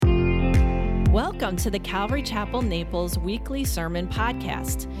Welcome to the Calvary Chapel Naples weekly sermon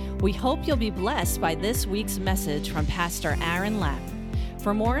podcast. We hope you'll be blessed by this week's message from Pastor Aaron Lapp.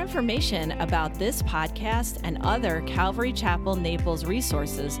 For more information about this podcast and other Calvary Chapel Naples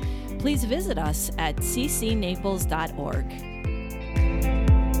resources, please visit us at ccnaples.org.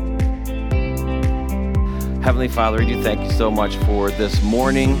 Heavenly Father, we do thank you so much for this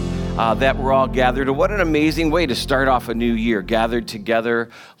morning that we're all gathered. What an amazing way to start off a new year, gathered together,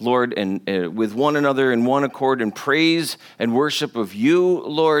 Lord, and with one another in one accord in praise and worship of you,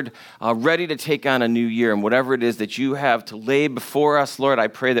 Lord, ready to take on a new year. And whatever it is that you have to lay before us, Lord, I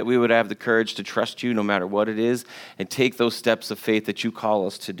pray that we would have the courage to trust you no matter what it is and take those steps of faith that you call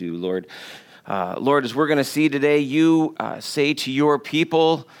us to do, Lord. Lord, as we're going to see today, you say to your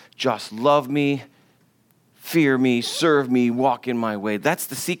people, just love me, fear me, serve me, walk in my way. That's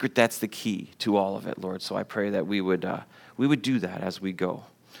the secret. That's the key to all of it, Lord. So I pray that we would do that as we go.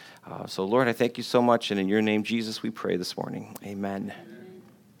 So, Lord, I thank you so much, and in your name, Jesus, we pray this morning. Amen.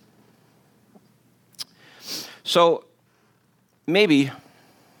 So, maybe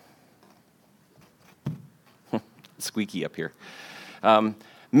squeaky up here.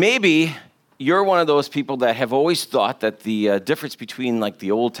 Maybe you're one of those people that have always thought that the difference between like the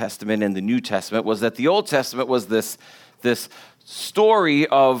Old Testament and the New Testament was that the Old Testament was this story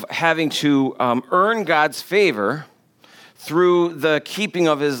of having to earn God's favor through the keeping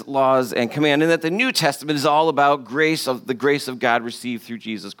of his laws and command, and that the New Testament is all about the grace of God received through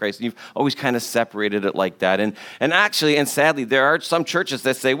Jesus Christ. And you've always kind of separated it like that. And actually, and sadly, there are some churches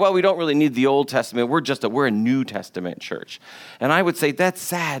that say, well, we don't really need the Old Testament. We're a New Testament church. And I would say that's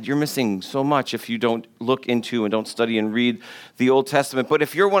sad. You're missing so much if you don't look into and don't study and read the Old Testament. But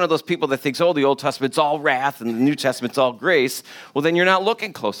if you're one of those people that thinks, oh, the Old Testament's all wrath and the New Testament's all grace, well, then you're not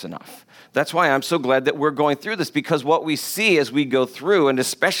looking close enough. That's why I'm so glad that we're going through this, because what we see as we go through, and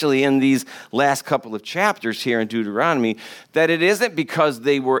especially in these last couple of chapters here in Deuteronomy, that it isn't because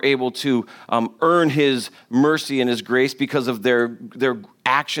they were able to earn his mercy and his grace because of their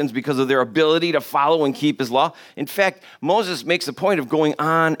actions, because of their ability to follow and keep his law. In fact, Moses makes a point of going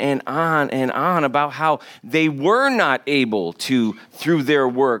on and on and on about how they were not able to, through their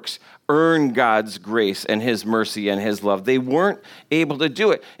works, earn God's grace and his mercy and his love. They weren't able to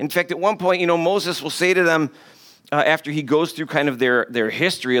do it. In fact, at one point, Moses will say to them, after he goes through kind of their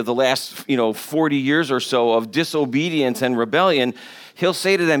history of the last, 40 years or so of disobedience and rebellion, he'll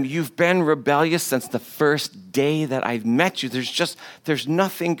say to them, you've been rebellious since the first day that I've met you. There's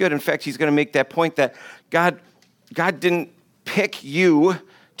nothing good. In fact, he's going to make that point that God didn't pick you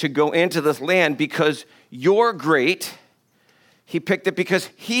to go into this land because you're great. He picked it because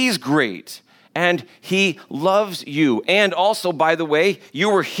he's great, and he loves you. And also, by the way, you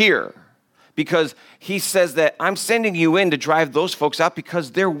were here because he says that I'm sending you in to drive those folks out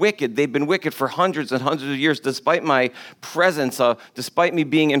because they're wicked. They've been wicked for hundreds and hundreds of years. Despite my presence, despite me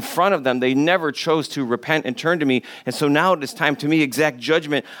being in front of them, they never chose to repent and turn to me. And so now it is time to me exact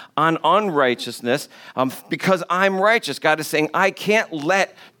judgment on unrighteousness because I'm righteous. God is saying, I can't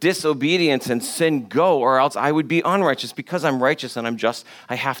let disobedience and sin go, or else I would be unrighteous. Because I'm righteous and I'm just,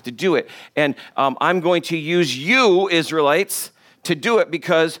 I have to do it. And I'm going to use you, Israelites, to do it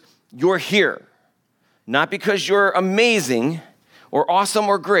because you're here. Not because you're amazing or awesome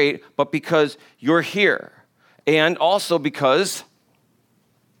or great, but because you're here. And also because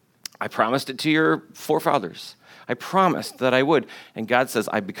I promised it to your forefathers. I promised that I would. And God says,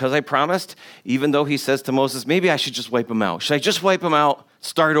 because I promised, even though he says to Moses, maybe I should just wipe them out. Should I just wipe them out,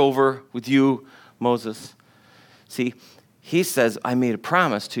 start over with you, Moses? See, he says, I made a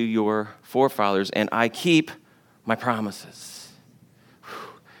promise to your forefathers, and I keep my promises.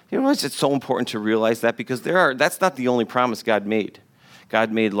 It's so important to realize that because that's not the only promise God made. God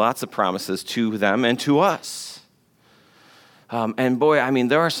made lots of promises to them and to us. And boy,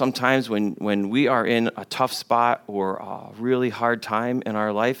 there are some times when we are in a tough spot or a really hard time in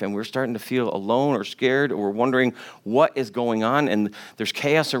our life and we're starting to feel alone or scared or we're wondering what is going on and there's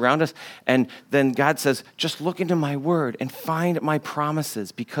chaos around us. And then God says, just look into my word and find my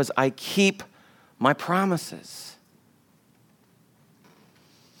promises because I keep my promises.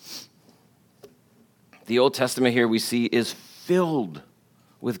 The Old Testament here we see is filled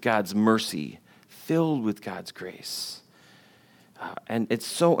with God's mercy, filled with God's grace. And it's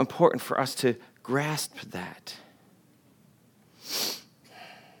so important for us to grasp that.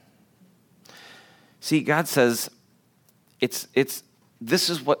 See, God says,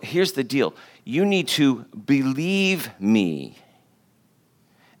 here's the deal. You need to believe me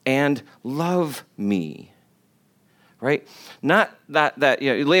and love me, right? Not that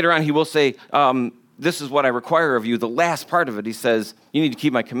later on he will say, this is what I require of you. The last part of it, he says, you need to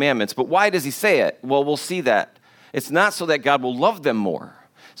keep my commandments. But why does he say it? Well, we'll see that. It's not so that God will love them more.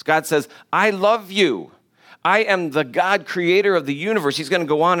 So God says, I love you. I am the God creator of the universe. He's going to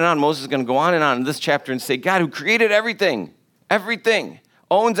go on and on. Moses is going to go on in this chapter and say, God who created everything,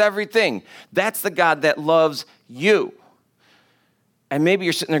 owns everything. That's the God that loves you. And maybe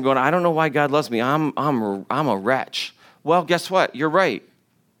you're sitting there going, I don't know why God loves me. I'm a wretch. Well, guess what? You're right.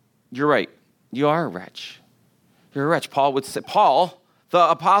 You're right. You are a wretch. You're a wretch. Paul would say, Paul, the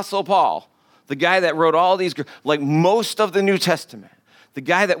Apostle Paul, the guy that wrote all these, like most of the New Testament, the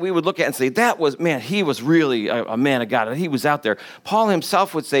guy that we would look at and say, that was, man, he was really a man of God. He was out there. Paul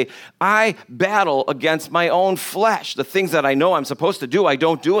himself would say, I battle against my own flesh. The things that I know I'm supposed to do, I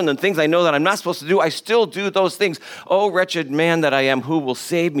don't do. And the things I know that I'm not supposed to do, I still do those things. Oh, wretched man that I am, who will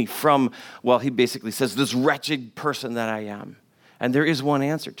save me from, well, he basically says, this wretched person that I am. And there is one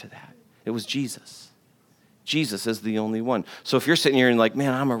answer to that. It was Jesus. Jesus is the only one. So if you're sitting here and like,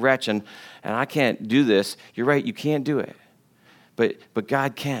 man, I'm a wretch and I can't do this, you're right, you can't do it. But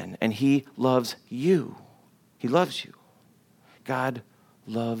God can, and he loves you. He loves you. God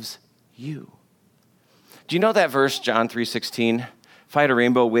loves you. Do you know that verse, John 3:16? If I had a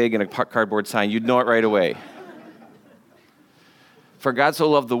rainbow wig and a cardboard sign, you'd know it right away. For God so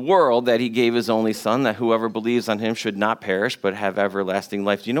loved the world that he gave his only son, that whoever believes on him should not perish, but have everlasting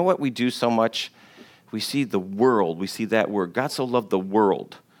life. Do you know what we do so much? We see the world. We see that word. God so loved the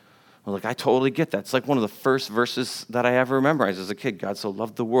world. Well, like, I totally get that. It's like one of the first verses that I ever memorized as a kid. God so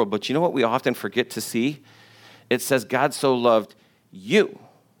loved the world. But you know what we often forget to see? It says God so loved you.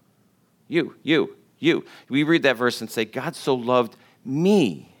 You. We read that verse and say, God so loved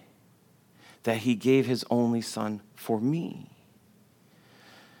me that he gave his only son for me.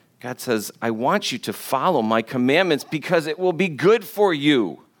 God says, I want you to follow my commandments because it will be good for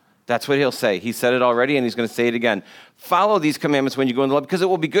you. That's what he'll say. He said it already, and he's going to say it again. Follow these commandments when you go into love because it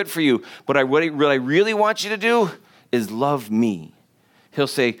will be good for you. But what I really want you to do is love me. He'll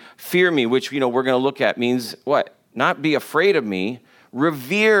say, fear me, which, we're going to look at means what? Not be afraid of me,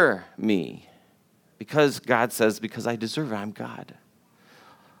 revere me. Because God says, because I deserve it, I'm God.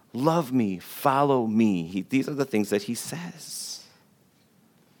 Love me, follow me. These are the things that he says.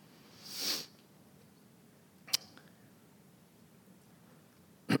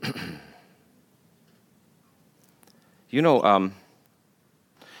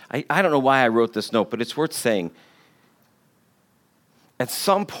 I don't know why I wrote this note, but it's worth saying. At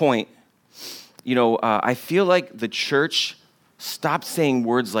some point, I feel like the church stopped saying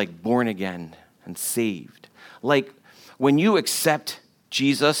words like born again and saved. Like when you accept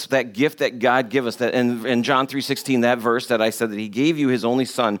Jesus, that gift that God gave us, that in John 3:16, that verse that I said that he gave you his only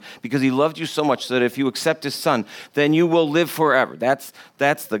son because he loved you so much that if you accept his son, then you will live forever. That's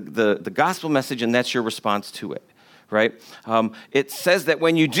the gospel message, and that's your response to it, right? It says that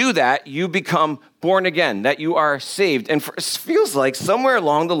when you do that, you become born again, that you are saved. And it feels like somewhere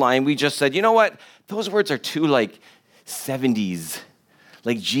along the line we just said, you know what? Those words are too like 70s,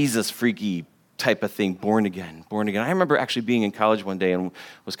 like Jesus freaky type of thing, born again. I remember actually being in college one day and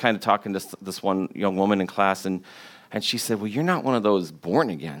was kind of talking to this one young woman in class, and she said, well, you're not one of those born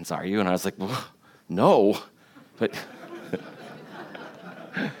agains, are you? And I was like, well, no, but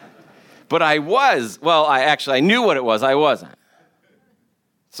but I was. Well, I knew what it was. I wasn't.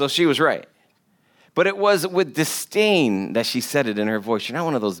 So she was right. But it was with disdain that she said it in her voice. You're not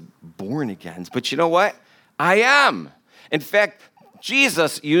one of those born agains. But you know what? I am. In fact,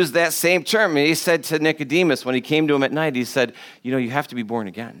 Jesus used that same term. He said to Nicodemus when he came to him at night, he said, you have to be born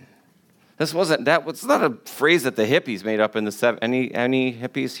again. It's not a phrase that the hippies made up in the 70s. Any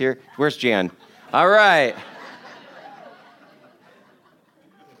hippies here? Where's Jan? All right.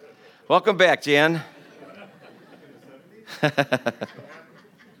 Welcome back, Jan.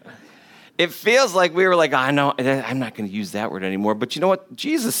 It feels like we were like, I know, I'm not going to use that word anymore. But you know what?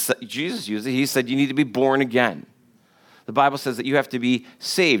 Jesus used it. He said, you need to be born again. The Bible says that you have to be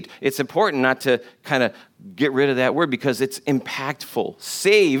saved. It's important not to kind of get rid of that word because it's impactful.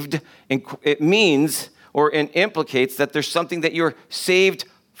 Saved, it means or it implicates that there's something that you're saved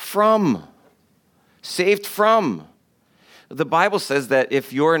from. Saved from. The Bible says that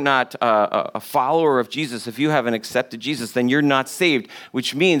if you're not a follower of Jesus, if you haven't accepted Jesus, then you're not saved,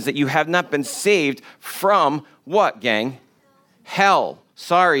 which means that you have not been saved from what, gang? Hell.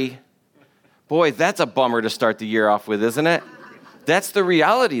 Sorry. Boy, that's a bummer to start the year off with, isn't it? That's the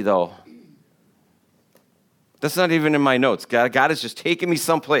reality, though. That's not even in my notes. God is just taking me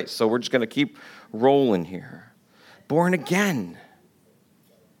someplace, so we're just going to keep rolling here. Born again.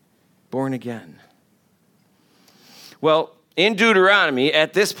 Born again. Well, in Deuteronomy,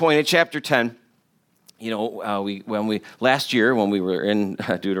 at this point in chapter 10, last year when we were in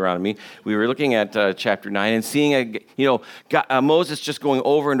Deuteronomy, we were looking at chapter 9 and seeing, Moses just going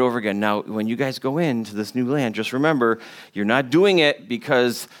over and over again. Now, when you guys go into this new land, just remember, you're not doing it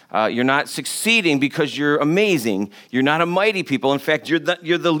because you're not succeeding because you're amazing. You're not a mighty people. In fact, you're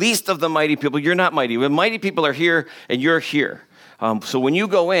the least of the mighty people. You're not mighty. The mighty people are here, and you're here. So when you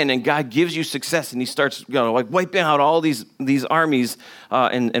go in and God gives you success and he starts wiping out all these armies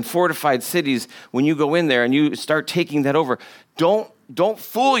and fortified cities, when you go in there and you start taking that over, don't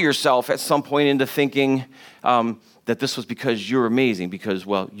fool yourself at some point into thinking that this was because you're amazing, because,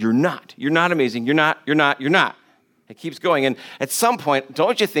 you're not. You're not amazing. You're not. It keeps going. And at some point,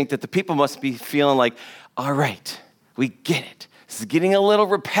 don't you think that the people must be feeling like, all right, we get it. This is getting a little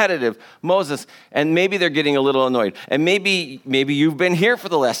repetitive, Moses, and maybe they're getting a little annoyed. And maybe you've been here for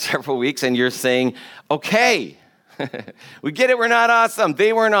the last several weeks and you're saying, okay, we get it, we're not awesome.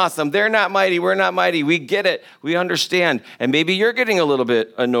 They weren't awesome. They're not mighty, we're not mighty. We get it, we understand. And maybe you're getting a little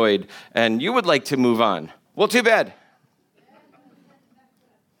bit annoyed and you would like to move on. Well, too bad.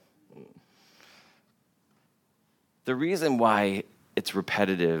 The reason why it's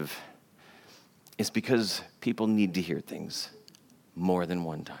repetitive is because people need to hear things more than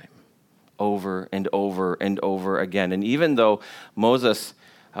one time, over and over and over again. And even though Moses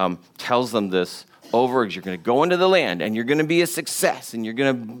tells them this over, you're going to go into the land and you're going to be a success and you're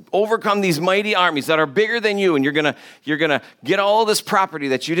going to overcome these mighty armies that are bigger than you, and you're going to get all this property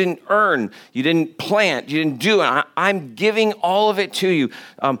that you didn't earn, you didn't plant, you didn't do, and I'm giving all of it to you.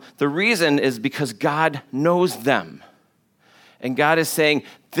 The reason is because God knows them. And God is saying,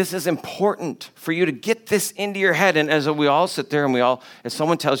 this is important for you to get this into your head. And as we all sit there and if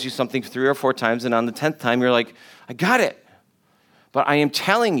someone tells you something 3 or 4 times and on the 10th time, you're like, I got it. But I am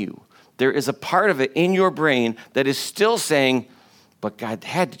telling you, there is a part of it in your brain that is still saying, but God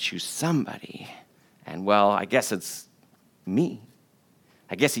had to choose somebody. And I guess it's me.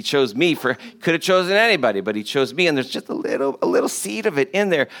 I guess he chose me. Could have chosen anybody, but he chose me. And there's just a little seed of it in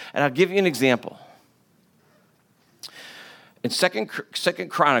there. And I'll give you an example. In 2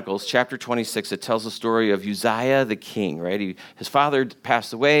 Chronicles, chapter 26, it tells the story of Uzziah the king, right? His father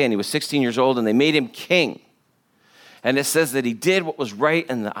passed away, and he was 16 years old, and they made him king. And it says that he did what was right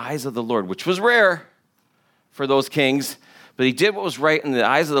in the eyes of the Lord, which was rare for those kings, but he did what was right in the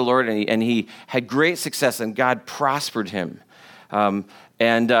eyes of the Lord, and he had great success, and God prospered him.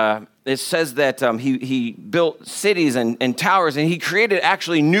 It says that he built cities and towers, and he created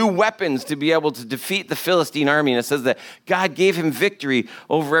actually new weapons to be able to defeat the Philistine army. And it says that God gave him victory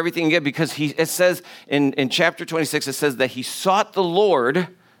over everything again because it says in chapter 26, it says that he sought the Lord,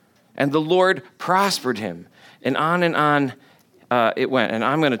 and the Lord prospered him. And on it went. And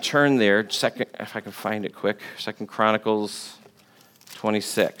I'm going to turn there, if I can find it quick, 2 Chronicles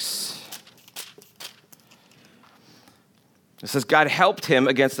 26. It says, God helped him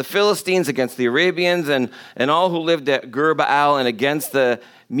against the Philistines, against the Arabians, and all who lived at Gur-Baal, and against the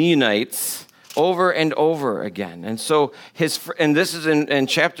Meunites, over and over again. And so and this is in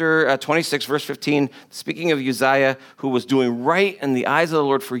chapter 26, verse 15, speaking of Uzziah, who was doing right in the eyes of the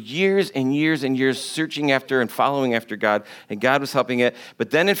Lord for years and years and years, searching after and following after God, and God was helping it.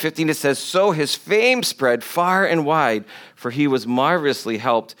 But then in 15 it says, so his fame spread far and wide, for he was marvelously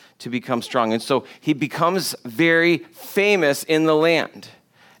helped to become strong. And so he becomes very famous in the land.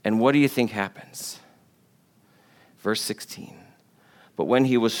 And what do you think happens? Verse 16. But when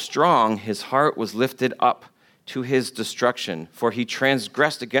he was strong, his heart was lifted up to his destruction, for he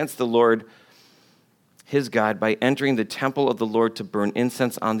transgressed against the Lord his God by entering the temple of the Lord to burn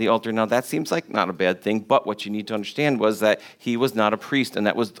incense on the altar. Now, that seems like not a bad thing, but what you need to understand was that he was not a priest, and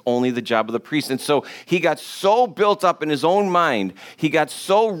that was only the job of the priest. And so he got so built up in his own mind, he got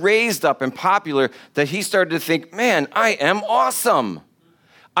so raised up and popular that he started to think, man, I am awesome.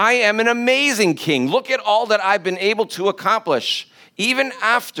 I am an amazing king. Look at all that I've been able to accomplish. Even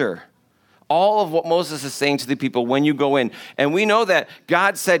after all of what Moses is saying to the people when you go in. And we know that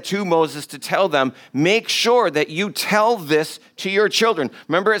God said to Moses to tell them, make sure that you tell this to your children.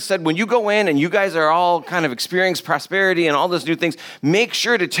 Remember it said when you go in and you guys are all kind of experiencing prosperity and all those new things, make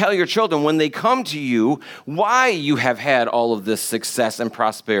sure to tell your children when they come to you why you have had all of this success and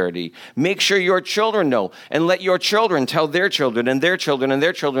prosperity. Make sure your children know, and let your children tell their children and their children and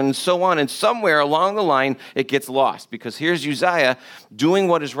their children and so on. And somewhere along the line, it gets lost, because here's Uzziah doing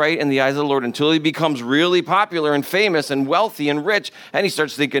what is right in the eyes of the Lord until he becomes really popular and famous and wealthy and rich. And he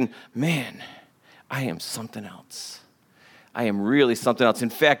starts thinking, man, I am something else. I am really something else. In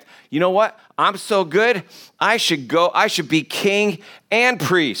fact, you know what? I'm so good, I should be king and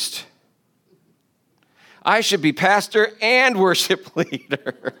priest. I should be pastor and worship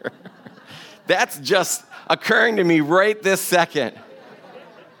leader. That's just occurring to me right this second.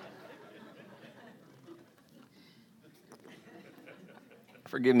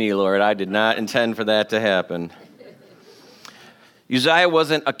 Forgive me, Lord, I did not intend for that to happen. Uzziah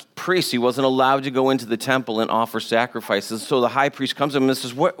wasn't a priest. He wasn't allowed to go into the temple and offer sacrifices. So the high priest comes to him and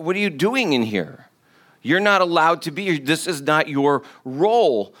says, what are you doing in here? You're not allowed to be here. This is not your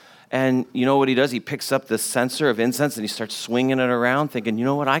role. And you know what he does? He picks up this censer of incense and he starts swinging it around thinking, you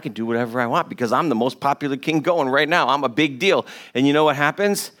know what? I can do whatever I want because I'm the most popular king going right now. I'm a big deal. And you know what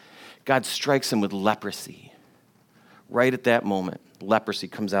happens? God strikes him with leprosy. Right at that moment, leprosy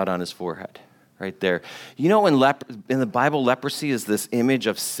comes out on his forehead. Right there. You know, in the Bible, leprosy is this image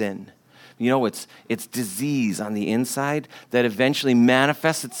of sin. You know, it's disease on the inside that eventually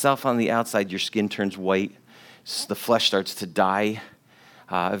manifests itself on the outside. Your skin turns white. The flesh starts to die.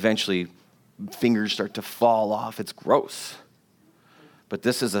 Eventually, fingers start to fall off. It's gross. But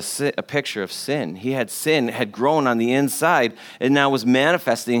this is a picture of sin. Sin had grown on the inside and now was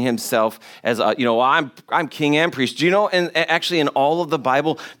manifesting himself as, I'm king and priest. Do you know, and actually in all of the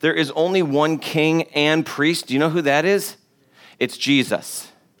Bible, there is only one king and priest. Do you know who that is? It's Jesus.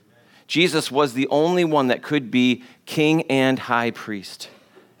 Jesus was the only one that could be king and high priest.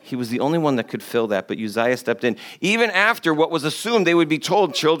 He was the only one that could fill that, but Uzziah stepped in. Even after what was assumed, they would be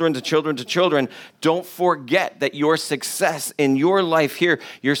told, children to children to children, don't forget that your success in your life here,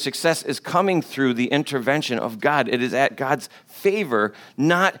 your success is coming through the intervention of God. It is at God's favor,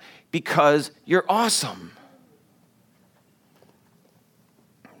 not because you're awesome.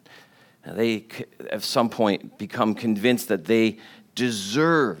 Now, they, at some point, become convinced that they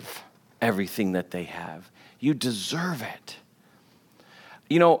deserve everything that they have. You deserve it.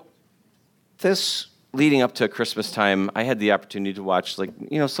 You know, this leading up to Christmas time, I had the opportunity to watch,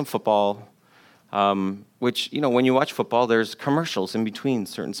 some football, which, when you watch football, there's commercials in between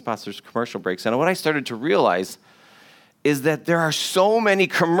certain spots. There's commercial breaks. And what I started to realize is that there are so many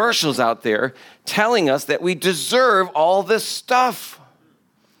commercials out there telling us that we deserve all this stuff.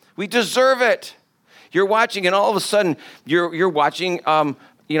 We deserve it. You're watching, and all of a sudden, you're watching...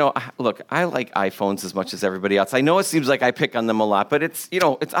 look, I like iPhones as much as everybody else. I know it seems like I pick on them a lot, but it's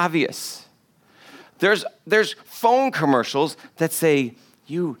obvious. There's phone commercials that say,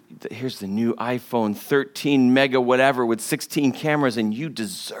 here's the new iPhone 13 mega whatever with 16 cameras, and you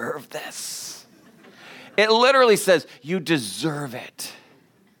deserve this. It literally says, you deserve it.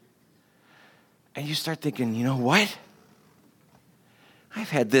 And you start thinking, you know what? I've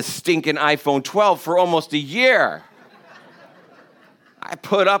had this stinking iPhone 12 for almost a year. I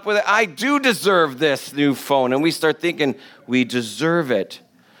put up with it. I do deserve this new phone. And we start thinking, we deserve it.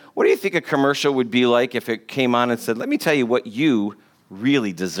 What do you think a commercial would be like if it came on and said, let me tell you what you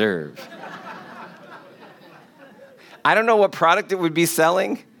really deserve? I don't know what product it would be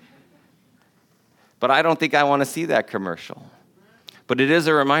selling, but I don't think I want to see that commercial. But it is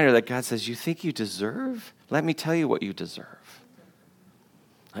a reminder that God says, you think you deserve? Let me tell you what you deserve.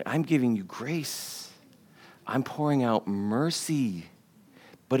 I'm giving you grace. I'm pouring out mercy.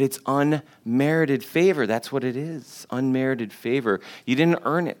 But it's unmerited favor. That's what it is, unmerited favor. You didn't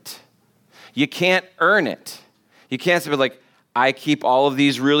earn it. You can't earn it. You can't say, I keep all of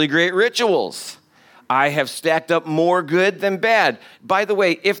these really great rituals. I have stacked up more good than bad. By the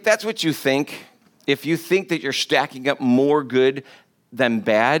way, if that's what you think, if you think that you're stacking up more good than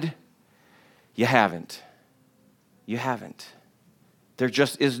bad, you haven't. You haven't. There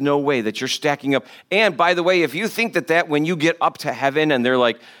just is no way that you're stacking up. And by the way, if you think that when you get up to heaven and they're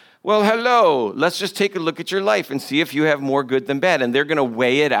like, well, hello, let's just take a look at your life and see if you have more good than bad, and they're going to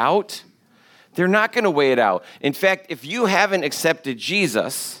weigh it out, they're not going to weigh it out. In fact, if you haven't accepted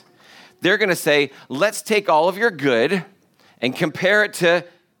Jesus, they're going to say, let's take all of your good and compare it to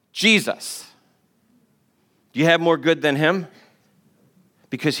Jesus. Do you have more good than him?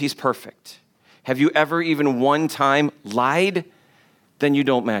 Because he's perfect. Have you ever even one time lied? Then you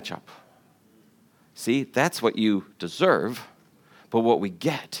don't match up. See, that's what you deserve, but what we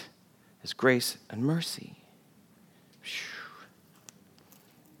get is grace and mercy.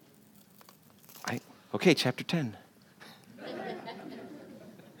 Okay, chapter 10.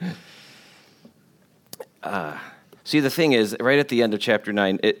 See, the thing is, right at the end of chapter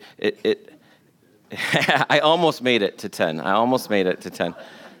 9, I almost made it to 10.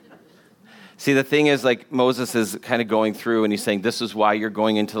 See, the thing is, Moses is kind of going through and he's saying, this is why you're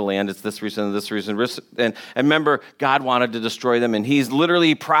going into the land. It's this reason and this reason. And remember, God wanted to destroy them. And he's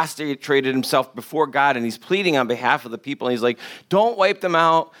literally prostrated himself before God and he's pleading on behalf of the people. And he's like, don't wipe them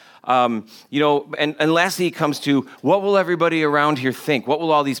out. And lastly, he comes to, what will everybody around here think? What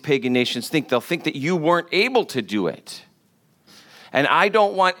will all these pagan nations think? They'll think that you weren't able to do it. And I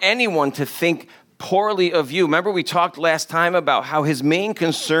don't want anyone to think poorly of you. Remember, we talked last time about how his main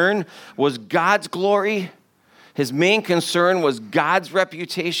concern was God's glory. His main concern was God's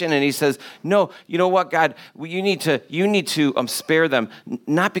reputation, and he says, no, you know what, God, you need to spare them,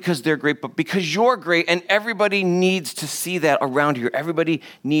 not because they're great, but because you're great, and everybody needs to see that around here. Everybody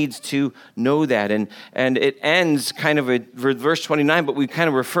needs to know that, and it ends kind of at verse 29, but we kind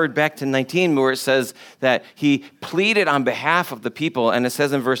of referred back to 19, where it says that he pleaded on behalf of the people, and it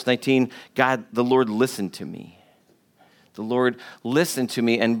says in verse 19, God, the Lord listened to me. The Lord listened to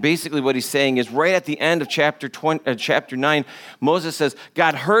me. And basically what he's saying is right at the end of chapter 9, Moses says,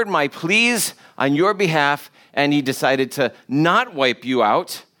 God heard my pleas on your behalf, and he decided to not wipe you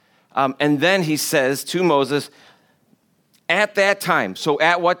out. And then he says to Moses, at that time, so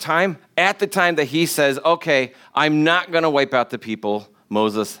at what time? At the time that he says, okay, I'm not going to wipe out the people,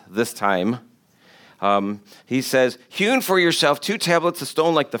 Moses, this time. He says, hewn for yourself 2 tablets of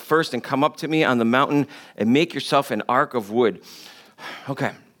stone like the first, and come up to me on the mountain and make yourself an ark of wood.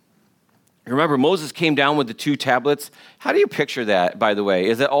 Okay. Remember, Moses came down with the 2 tablets. How do you picture that, by the way?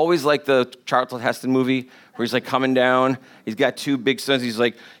 Is it always like the Charlton Heston movie where he's like coming down? He's got 2 big stones. He's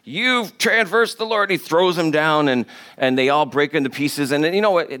like, you've transgressed the Lord. And he throws them down, and they all break into pieces. And you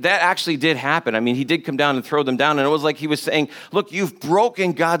know what? That actually did happen. I mean, he did come down and throw them down. And it was like he was saying, look, you've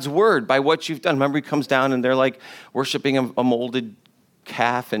broken God's word by what you've done. Remember, he comes down, and they're like worshiping a molded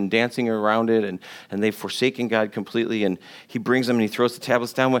calf and dancing around it, and they've forsaken God completely, and he brings them and he throws the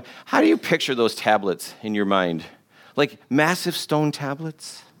tablets down. How do you picture those tablets in your mind? Like massive stone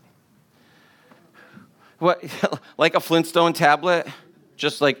tablets? What, like a Flintstone tablet?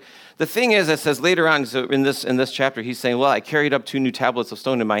 Just like, the thing is, it says later on, so in this chapter, he's saying, well, I carried up 2 new tablets of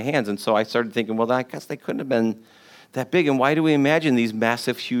stone in my hands, and so I started thinking, well, I guess they couldn't have been that big, and why do we imagine these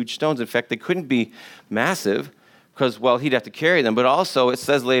massive, huge stones? In fact, they couldn't be massive, because, well, he'd have to carry them. But also, it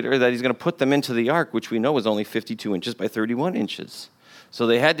says later that he's going to put them into the ark, which we know is only 52 inches by 31 inches. So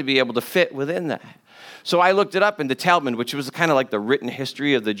they had to be able to fit within that. So I looked it up in the Talmud, which was kind of like the written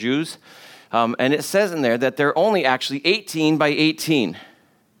history of the Jews. And it says in there that they're only actually 18 by 18.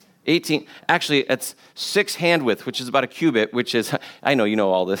 18. Actually, it's 6 hand width, which is about a cubit, which is, I know you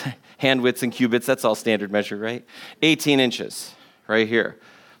know all this. Hand widths and cubits, that's all standard measure, right? 18 inches right here.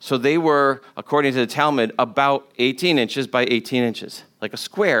 So they were, according to the Talmud, about 18 inches by 18 inches, like a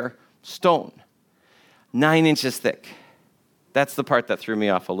square stone, 9 inches thick. That's the part that threw me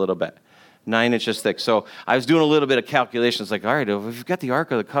off a little bit, 9 inches thick. So I was doing a little bit of calculations, like, all right, if you've got the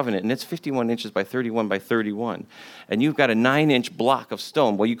Ark of the Covenant, and it's 51 inches by 31 by 31, and you've got a 9-inch block of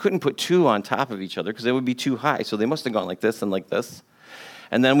stone, well, you couldn't put 2 on top of each other because they would be too high. So they must have gone like this and like this.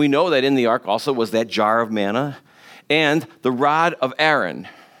 And then we know that in the Ark also was that jar of manna and the rod of Aaron.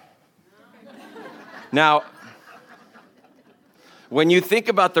 Now, when you think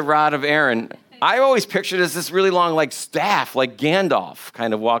about the rod of Aaron, I always pictured it as this really long, like staff, like Gandalf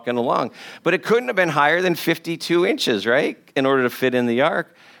kind of walking along. But it couldn't have been higher than 52 inches, right, in order to fit in the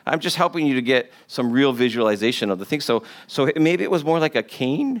ark. I'm just helping you to get some real visualization of the thing. So maybe it was more like a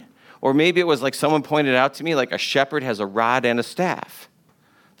cane, or maybe it was like someone pointed out to me, like a shepherd has a rod and a staff.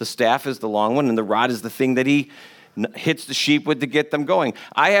 The staff is the long one, and the rod is the thing that he hits the sheep with to get them going.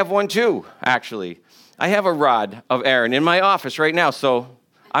 I have one too, actually. I have a rod of Aaron in my office right now, so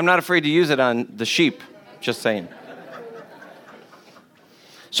I'm not afraid to use it on the sheep, just saying.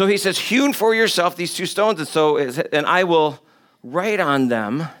 So he says, hewn for yourself these 2 stones, and I will write on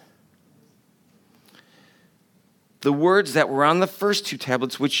them the words that were on the first 2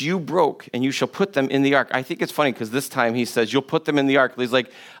 tablets, which you broke, and you shall put them in the ark. I think it's funny because this time he says, you'll put them in the ark. He's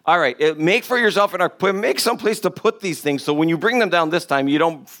like, all right, make for yourself an ark. Make some place to put these things so when you bring them down this time, you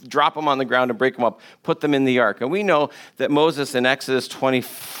don't drop them on the ground and break them up. Put them in the ark. And we know that Moses in Exodus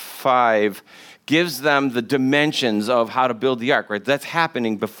 25 gives them the dimensions of how to build the ark, right? That's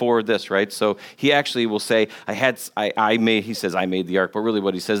happening before this, right? So he actually will say, he says, I made the ark, but really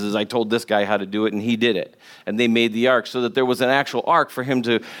what he says is, I told this guy how to do it, and he did it. And they made the ark so that there was an actual ark for him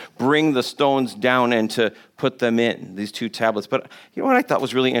to bring the stones down and to put them in, these 2 tablets. But you know what I thought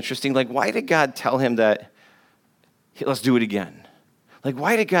was really interesting? Like, why did God tell him that, let's do it again? Like,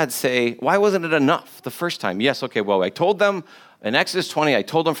 why did God say, why wasn't it enough the first time? Yes, okay, well, I told them, in Exodus 20, I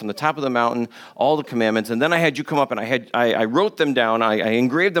told them from the top of the mountain all the commandments, and then I had you come up and I wrote them down. I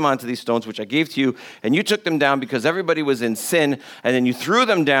engraved them onto these stones, which I gave to you, and you took them down because everybody was in sin, and then you threw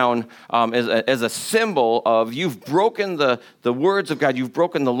them down as a symbol of you've broken the words of God, you've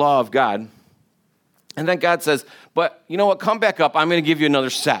broken the law of God. And then God says, but you know what, come back up, I'm going to give you another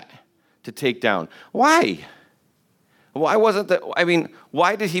set to take down. Why?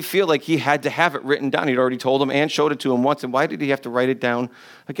 Why did he feel like he had to have it written down? He'd already told him and showed it to him once, and why did he have to write it down?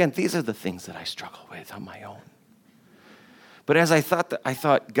 Again, these are the things that I struggle with on my own. But as I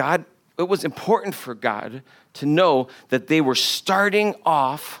thought God, it was important for God to know that they were starting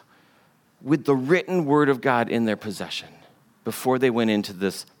off with the written word of God in their possession before they went into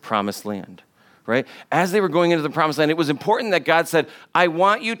this promised land, right? As they were going into the promised land, it was important that God said, I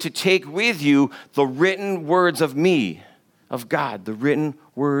want you to take with you the written words of me, of God, the written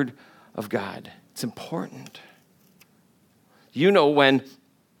word of God. It's important. You know, when,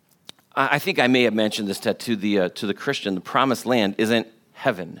 I think I may have mentioned this to the Christian, the promised land isn't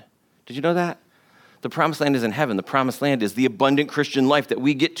heaven. Did you know that? The promised land isn't heaven. The promised land is the abundant Christian life that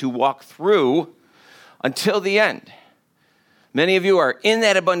we get to walk through until the end. Many of you are in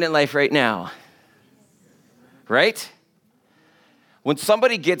that abundant life right now, right? When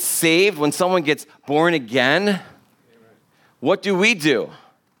somebody gets saved, when someone gets born again, what do?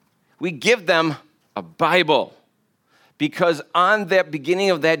 We give them a Bible. Because on that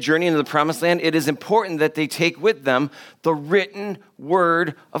beginning of that journey into the promised land, it is important that they take with them the written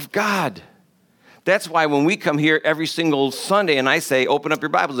word of God. That's why when we come here every single Sunday and I say, open up your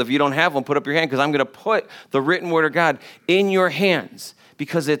Bibles. If you don't have one, put up your hand, because I'm going to put the written word of God in your hands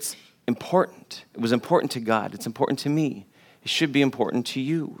because it's important. It was important to God. It's important to me. It should be important to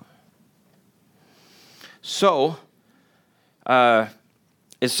you. So,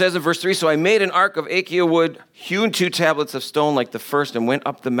 it says in verse 3, so I made an ark of acacia wood, hewn 2 tablets of stone like the first, and went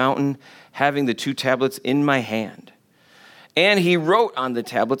up the mountain, having the 2 tablets in my hand. And he wrote on the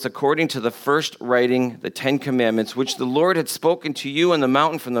tablets, according to the first writing, the 10 commandments, which the Lord had spoken to you on the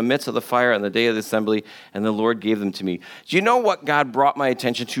mountain from the midst of the fire on the day of the assembly, and the Lord gave them to me. Do you know what God brought my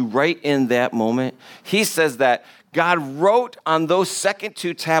attention to right in that moment? He says that God wrote on those second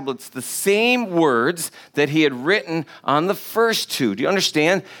 2 tablets the same words that he had written on the first 2. Do you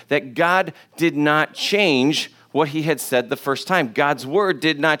understand that God did not change what he had said the first time? God's word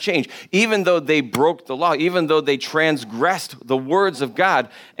did not change. Even though they broke the law, even though they transgressed the words of God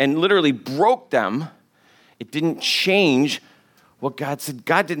and literally broke them, it didn't change what God said.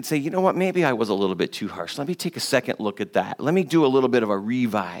 God didn't say, you know what, maybe I was a little bit too harsh. Let me take a second look at that. Let me do a little bit of a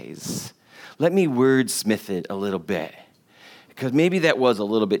revise. Let me wordsmith it a little bit, because maybe that was a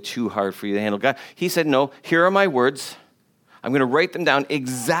little bit too hard for you to handle. God, he said, no, here are my words. I'm going to write them down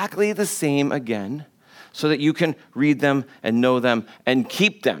exactly the same again so that you can read them and know them and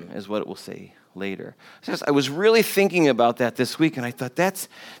keep them, is what it will say later. I was really thinking about that this week, and I thought that's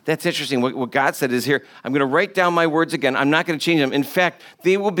interesting. What God said is here, I'm going to write down my words again. I'm not going to change them. In fact,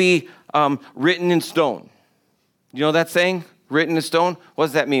 they will be written in stone. You know that saying? Written in stone? What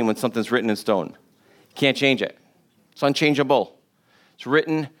does that mean when something's written in stone? You can't change it. It's unchangeable. It's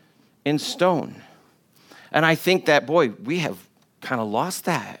written in stone. And I think that, boy, we have kind of lost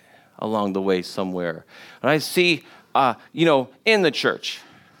that along the way somewhere. And I see, in the church,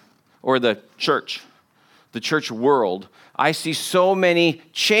 or the church world, I see so many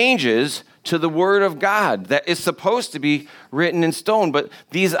changes to the word of God that is supposed to be written in stone. But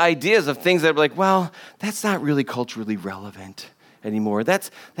these ideas of things that are like, well, that's not really culturally relevant anymore. That's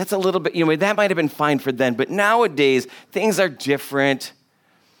a little bit, that might have been fine for then, but nowadays things are different.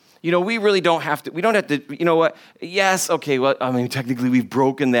 We really don't have to, you know what? Yes, okay, well, technically we've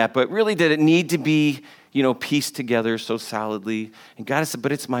broken that, but really did it need to be, pieced together so solidly? And God said,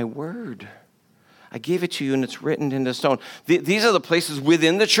 but it's my word. I gave it to you and it's written into stone. These are the places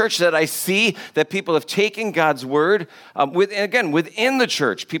within the church that I see that people have taken God's word. Within the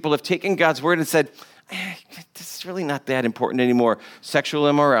church, people have taken God's word and said, this is really not that important anymore. Sexual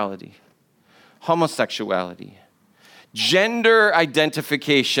immorality, homosexuality, gender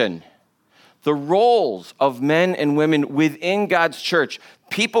identification, the roles of men and women within God's church.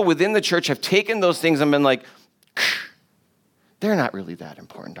 People within the church have taken those things and been like, they're not really that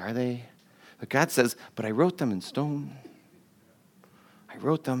important, are they? But God says, but I wrote them in stone. I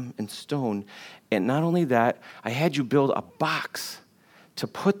wrote them in stone. And not only that, I had you build a box to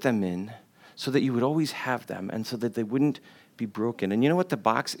put them in so that you would always have them and so that they wouldn't be broken. And you know what the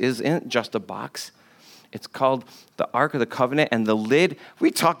box is? Isn't just a box. It's called the Ark of the Covenant, and the lid,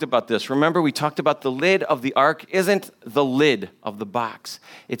 we talked about this. Remember, we talked about the lid of the ark isn't the lid of the box.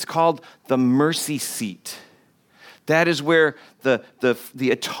 It's called the mercy seat. That is where the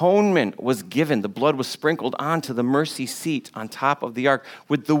atonement was given. The blood was sprinkled onto the mercy seat on top of the ark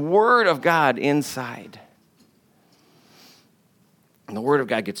with the word of God inside. And the word of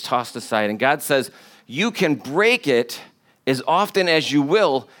God gets tossed aside. And God says, you can break it as often as you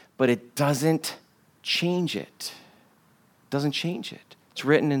will, but it doesn't change it. It doesn't change it. It's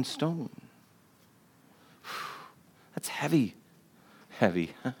written in stone. That's heavy.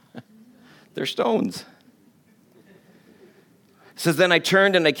 Heavy. They're stones. It says, then I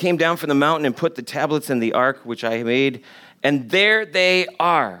turned and I came down from the mountain and put the tablets in the ark which I made, and there they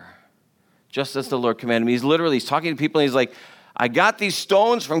are, just as the Lord commanded me. He's talking to people, and he's like, I got these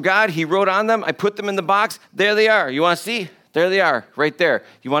stones from God. He wrote on them. I put them in the box. There they are. You want to see? There they are, right there.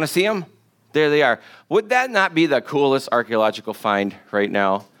 You want to see them? There they are. Would that not be the coolest archaeological find right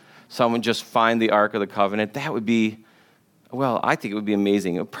now? Someone just find the Ark of the Covenant. That would be, well, I think it would be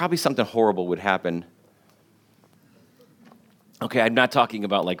amazing. Probably something horrible would happen. Okay, I'm not talking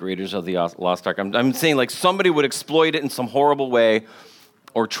about like Raiders of the Lost Ark. I'm saying like somebody would exploit it in some horrible way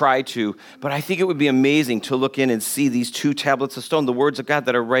or try to, but I think it would be amazing to look in and see these 2 tablets of stone, the words of God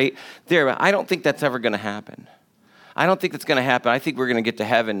that are right there. But I don't think that's ever going to happen. I don't think it's going to happen. I think we're going to get to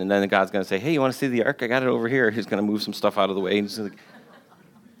heaven, and then God's going to say, hey, you want to see the ark? I got it over here. He's going to move some stuff out of the way.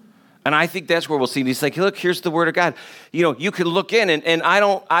 And I think that's where we'll see. He's like, look, here's the word of God. You know, you could look in, and I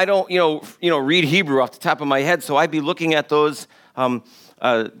don't, read Hebrew off the top of my head, so I'd be looking at those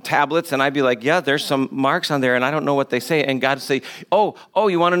tablets, and I'd be like, yeah, there's some marks on there, and I don't know what they say. And God would say, oh,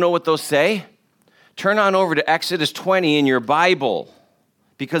 you want to know what those say? Turn on over to Exodus 20 in your Bible,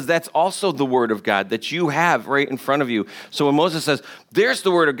 because that's also the word of God that you have right in front of you. So when Moses says, there's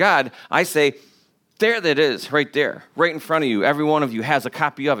the word of God, I say, there that is, right there, right in front of you. Every one of you has a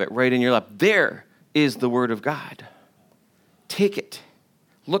copy of it right in your lap. There is the word of God. Take it.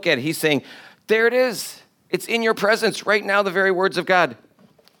 Look at it. He's saying, there it is. It's in your presence right now, the very words of God.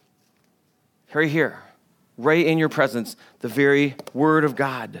 Right here, right in your presence, the very word of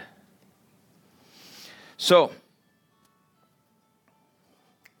God. So,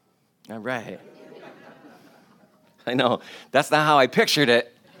 all right. I know, that's not how I pictured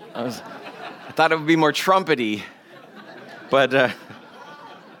it. I thought it would be more trumpety, but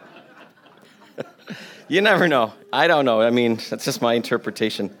you never know. I don't know. I mean, that's just my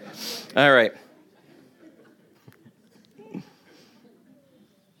interpretation. All right.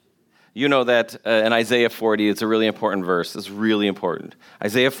 You know that in Isaiah 40, it's a really important verse. It's really important.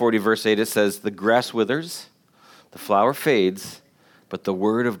 Isaiah 40, verse 8, it says, the grass withers, the flower fades, but the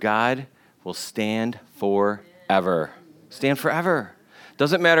word of God will stand forever. Stand forever.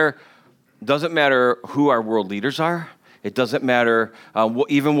 Doesn't matter who our world leaders are. It doesn't matter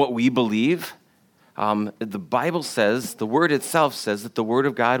even what we believe. The Bible says, the word itself says that the word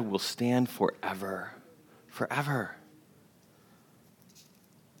of God will stand forever. Forever.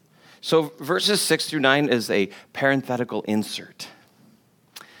 So verses 6 through 9 is a parenthetical insert.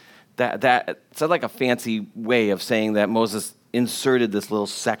 It's like a fancy way of saying that Moses inserted this little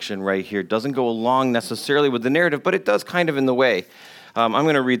section right here. It doesn't go along necessarily with the narrative, but it does kind of in the way. I'm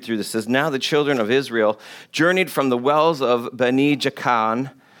going to read through this. It says, now the children of Israel journeyed from the wells of Beni Jaakan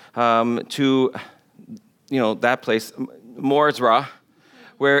to, that place, Morzrah,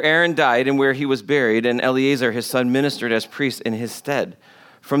 where Aaron died and where he was buried, and Eleazar, his son, ministered as priest in his stead.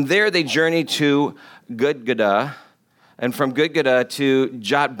 From there, they journeyed to Gudgodah, and from Gudgodah to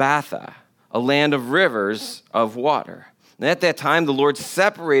Jotbatha, a land of rivers of water. And at that time, the Lord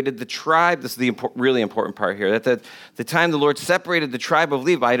separated the tribe. This is the really important part here. At the time, the Lord separated the tribe of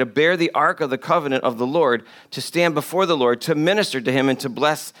Levi to bear the ark of the covenant of the Lord, to stand before the Lord, to minister to him, and to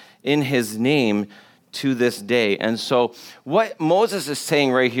bless in his name to this day. And so what Moses is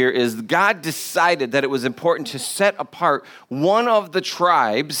saying right here is God decided that it was important to set apart one of the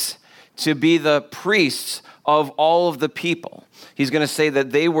tribes to be the priests of all of the people. He's going to say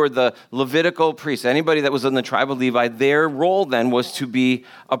that they were the Levitical priests. Anybody that was in the tribe of Levi, their role then was to be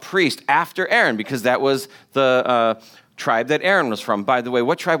a priest after Aaron, because that was the tribe that Aaron was from. By the way,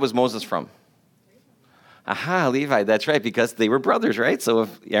 what tribe was Moses from? Aha, Levi, that's right, because they were brothers, right? So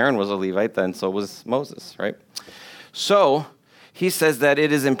if Aaron was a Levite, then so was Moses, right? So he says that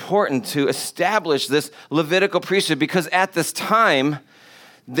it is important to establish this Levitical priesthood because at this time,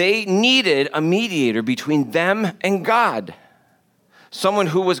 they needed a mediator between them and God. Someone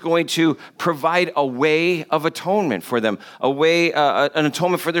who was going to provide a way of atonement for them, an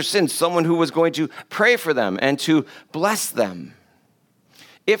atonement for their sins, someone who was going to pray for them and to bless them.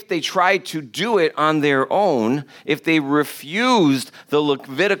 If they tried to do it on their own, if they refused the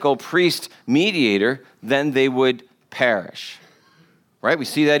Levitical priest mediator, then they would perish. Right? We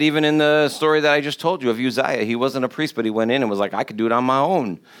see that even in the story that I just told you of Uzziah. He wasn't a priest, but he went in and was like, I could do it on my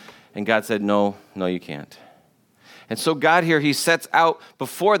own. And God said, no, you can't. And so God here, he sets out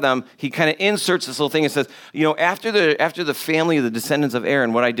before them, he kind of inserts this little thing and says, after the family of the descendants of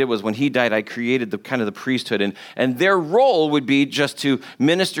Aaron, what I did was when he died, I created the kind of the priesthood. And their role would be just to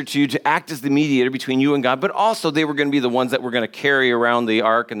minister to you, to act as the mediator between you and God, but also they were going to be the ones that were going to carry around the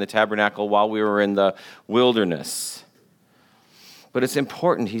ark and the tabernacle while we were in the wilderness. But it's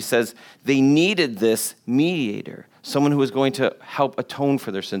important, he says, they needed this mediator, someone who was going to help atone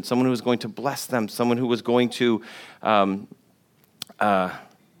for their sins, someone who was going to bless them, someone who was going to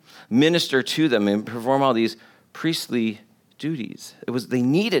minister to them and perform all these priestly duties. They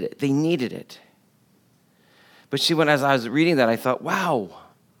needed it. They needed it. But see, as I was reading that, I thought, wow.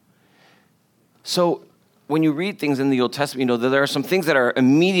 So when you read things in the Old Testament, that there are some things that are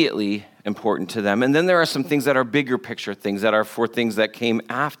immediately important to them, and then there are some things that are bigger picture things that are for things that came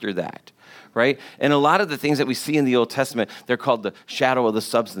after that, right? And a lot of the things that we see in the Old Testament, they're called the shadow of the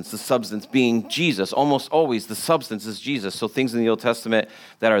substance being Jesus. Almost always the substance is Jesus. So things in the Old Testament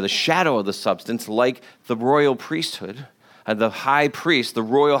that are the shadow of the substance, like the royal priesthood, the high priest, the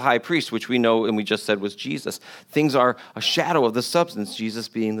royal high priest, which we know and we just said was Jesus. Things are a shadow of the substance, Jesus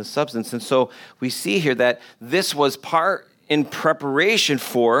being the substance. And so we see here that this was part in preparation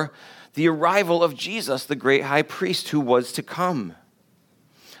for the arrival of Jesus, the great high priest who was to come.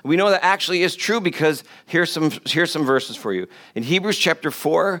 We know that actually is true because here's some verses for you. In Hebrews chapter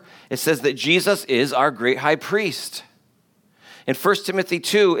 4, it says that Jesus is our great high priest. In 1 Timothy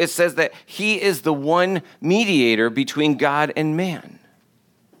 2, it says that he is the one mediator between God and man.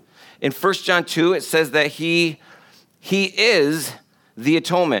 In 1 John 2, it says that he is the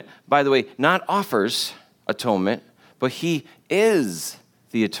atonement. By the way, not offers atonement, but he is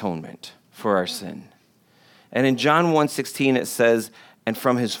the atonement for our sin. And in John 1:16, it says, and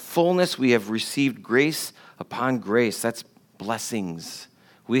from his fullness we have received grace upon grace. That's blessings.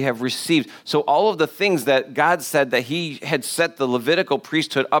 We have received. So all of the things that God said that he had set the Levitical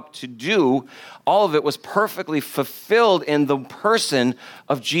priesthood up to do, all of it was perfectly fulfilled in the person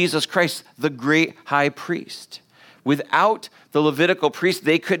of Jesus Christ, the great high priest. Without the Levitical priest,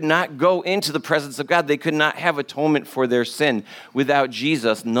 they could not go into the presence of God. They could not have atonement for their sin. Without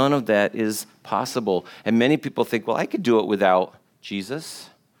Jesus, none of that is possible. And many people think, well, I could do it without Jesus.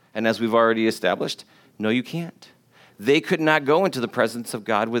 And as we've already established, no, you can't. They could not go into the presence of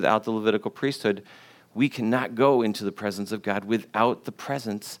God without the Levitical priesthood. We cannot go into the presence of God without the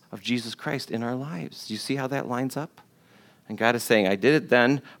presence of Jesus Christ in our lives. Do you see how that lines up? And God is saying, I did it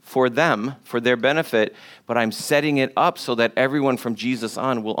then for them, for their benefit, but I'm setting it up so that everyone from Jesus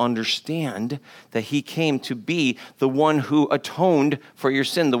on will understand that he came to be the one who atoned for your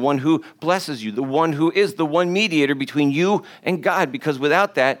sin, the one who blesses you, the one who is the one mediator between you and God, because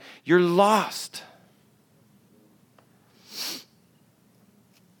without that, you're lost.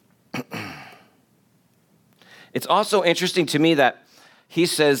 It's also interesting to me that he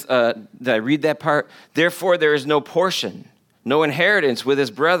says, did I read that part? Therefore, there is no portion, no inheritance with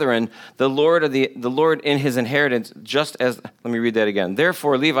his brethren, the Lord in his inheritance, just as, let me read that again.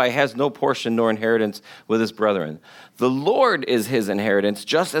 Therefore, Levi has no portion nor inheritance with his brethren. The Lord is his inheritance,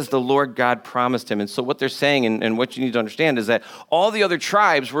 just as the Lord God promised him. And so what they're saying, and what you need to understand, is that all the other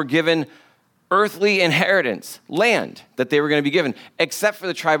tribes were given earthly inheritance, land that they were going to be given, except for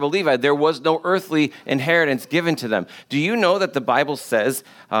the tribe of Levi. There was no earthly inheritance given to them. Do you know that the Bible says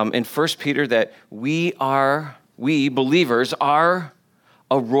in 1 Peter that we believers are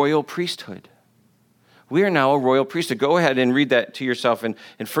a royal priesthood? We are now a royal priesthood. Go ahead and read that to yourself in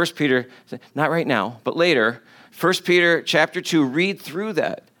 1 Peter, not right now, but later. 1 Peter chapter 2, read through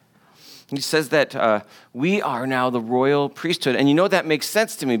that. He says that we are now the royal priesthood. And you know that makes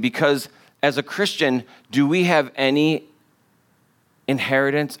sense to me because as a Christian, do we have any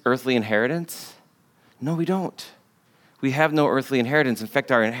inheritance, earthly inheritance? No, we don't. We have no earthly inheritance. In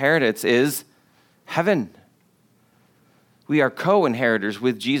fact, our inheritance is heaven. We are co-inheritors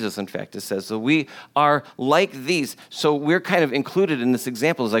with Jesus, in fact, it says. So we are like these. So we're kind of included in this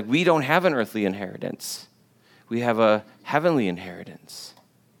example. It's like we don't have an earthly inheritance. We have a heavenly inheritance.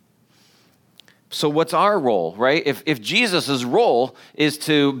 So what's our role, right? If Jesus' role is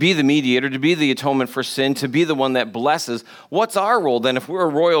to be the mediator, to be the atonement for sin, to be the one that blesses, what's our role then? If we're a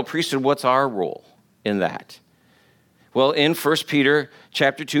royal priesthood, what's our role in that? Well, in 1 Peter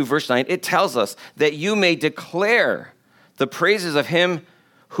chapter 2, verse 9, it tells us that you may declare the praises of him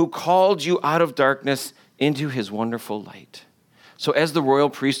who called you out of darkness into his wonderful light. So as the royal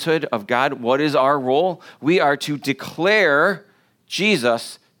priesthood of God, what is our role? We are to declare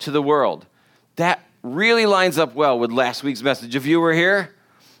Jesus to the world. That really lines up well with last week's message. If you were here,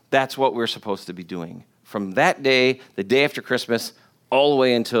 that's what we're supposed to be doing. From that day, the day after Christmas, all the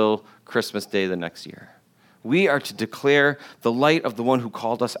way until Christmas Day the next year. We are to declare the light of the one who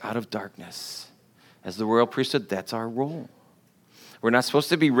called us out of darkness. As the royal priesthood, that's our role. We're not supposed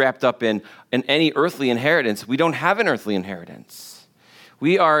to be wrapped up in any earthly inheritance. We don't have an earthly inheritance.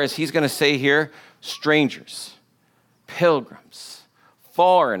 We are, as he's going to say here, strangers, pilgrims,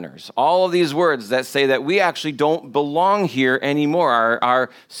 foreigners, all of these words that say that we actually don't belong here anymore. Our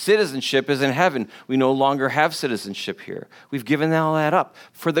citizenship is in heaven. We no longer have citizenship here. We've given all that up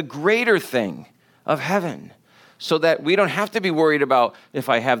for the greater thing of heaven, so that we don't have to be worried about if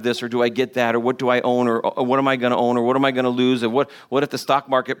I have this or do I get that or what do I own or what am I going to own or what am I going to lose and what if the stock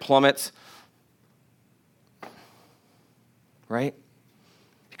market plummets, right?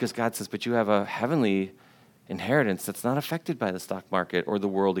 Because God says, but you have a heavenly inheritance that's not affected by the stock market or the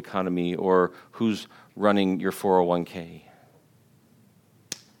world economy or who's running your 401k.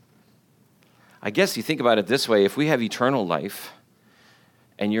 I guess you think about it this way, if we have eternal life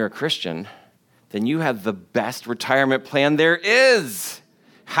and you're a Christian, then you have the best retirement plan there is.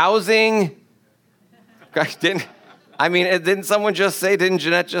 Housing. Gosh, didn't someone just say, didn't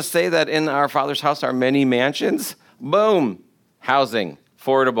Jeanette just say that in our Father's house are many mansions? Boom. Housing.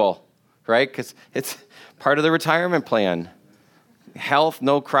 Affordable. Right? Because it's part of the retirement plan. Health,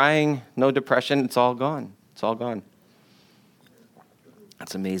 no crying, no depression. It's all gone. It's all gone.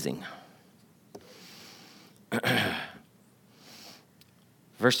 That's amazing.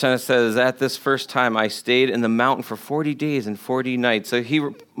 Verse 10 says, at this first time I stayed in the mountain for 40 days and 40 nights. So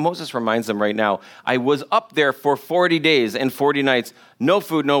Moses reminds them right now, I was up there for 40 days and 40 nights, no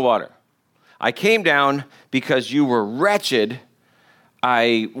food, no water. I came down because you were wretched.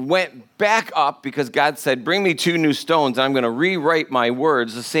 I went back up because God said, bring me 2 new stones, and I'm going to rewrite my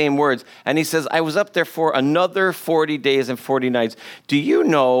words, the same words. And he says, I was up there for another 40 days and 40 nights. Do you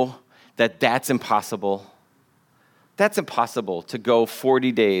know that that's impossible? That's impossible to go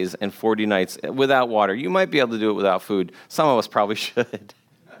 40 days and 40 nights without water. You might be able to do it without food. Some of us probably should.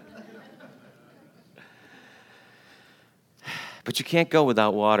 But you can't go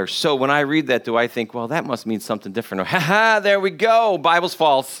without water. So when I read that, do I think, well, that must mean something different? Or, there we go. Bible's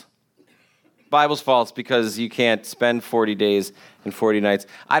false. Bible's false because you can't spend 40 days and 40 nights.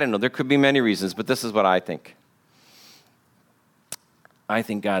 I don't know. There could be many reasons, but this is what I think. I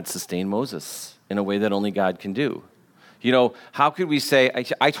think God sustained Moses in a way that only God can do. You know, how could we say,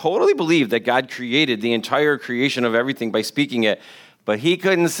 I totally believe that God created the entire creation of everything by speaking it, but he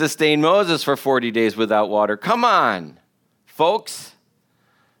couldn't sustain Moses for 40 days without water. Come on, folks.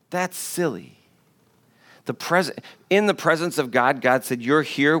 That's silly. In the presence of God, God said, you're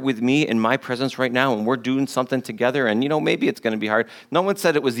here with me in my presence right now, and we're doing something together, and, maybe it's going to be hard. No one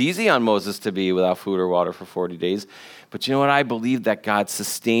said it was easy on Moses to be without food or water for 40 days. But you know what? I believe that God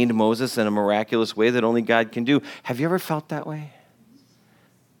sustained Moses in a miraculous way that only God can do. Have you ever felt that way?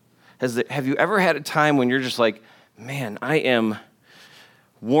 Have you ever had a time when you're just like, man, I am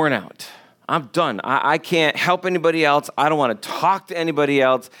worn out. I'm done. I can't help anybody else. I don't want to talk to anybody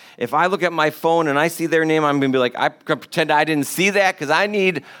else. If I look at my phone and I see their name, I'm going to be like, I'm going to pretend I didn't see that because I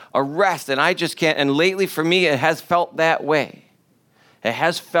need a rest and I just can't. And lately for me, it has felt that way. It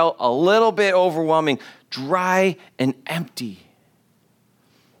has felt a little bit overwhelming, dry and empty.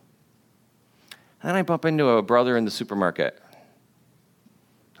 And then I bump into a brother in the supermarket.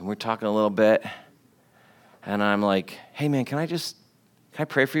 And we're talking a little bit. And I'm like, hey man, can I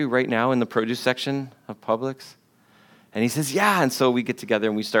pray for you right now in the produce section of Publix? And he says, yeah. And so we get together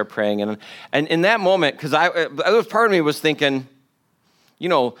and we start praying. And in that moment, because part of me was thinking,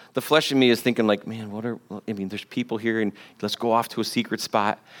 the flesh in me is thinking like, man, there's people here and let's go off to a secret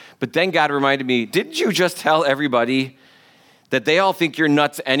spot. But then God reminded me, didn't you just tell everybody that they all think you're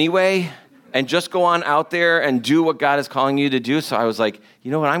nuts anyway? And just go on out there and do what God is calling you to do. So I was like,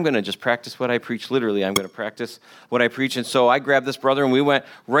 you know what? I'm going to just practice what I preach. Literally, I'm going to practice what I preach. And so I grabbed this brother and we went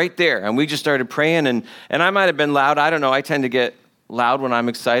right there. And we just started praying. And I might have been loud. I don't know. I tend to get loud when I'm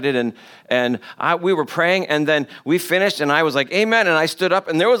excited. We were praying. And then we finished. And I was like, amen. And I stood up.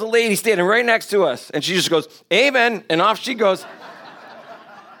 And there was a lady standing right next to us. And she just goes, amen. And off she goes.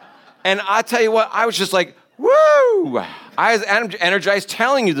 And I tell you what, I was just like, woo! I was energized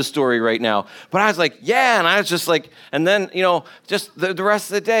telling you the story right now. But I was like, yeah, and I was just like, and then, just the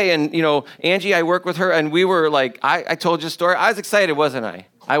rest of the day, and, Angie, I work with her, and we were like, I told you a story. I was excited, wasn't I?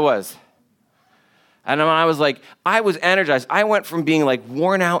 I was. And I was like, I was energized. I went from being like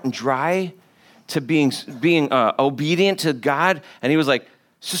worn out and dry to being obedient to God, and he was like,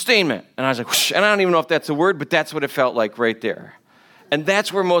 sustainment. And I was like, whoosh, and I don't even know if that's a word, but that's what it felt like right there. And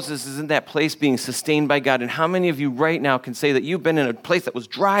that's where Moses is in that place being sustained by God. And how many of you right now can say that you've been in a place that was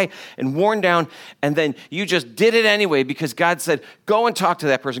dry and worn down, and then you just did it anyway because God said, go and talk to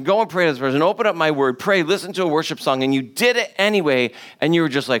that person, go and pray to this person, open up my word, pray, listen to a worship song, and you did it anyway, and you were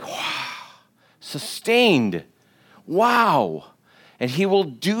just like, wow, sustained. Wow. And he will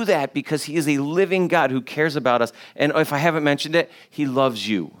do that because he is a living God who cares about us. And if I haven't mentioned it, he loves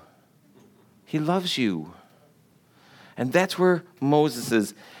you. He loves you. And that's where Moses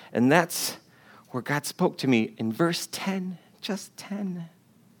is. And that's where God spoke to me in verse 10, just 10.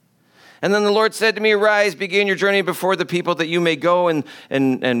 And then the Lord said to me, arise, begin your journey before the people that you may go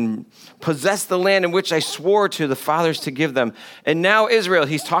and possess the land in which I swore to the fathers to give them. And now Israel,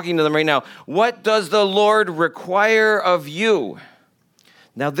 he's talking to them right now. What does the Lord require of you?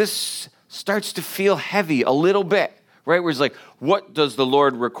 Now this starts to feel heavy a little bit, right? Where it's like, what does the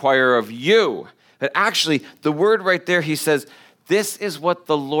Lord require of you? But actually, the word right there, he says, this is what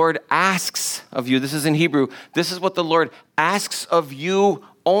the Lord asks of you. This is in Hebrew. This is what the Lord asks of you,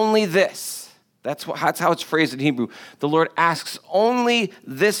 only this. That's how it's phrased in Hebrew. The Lord asks only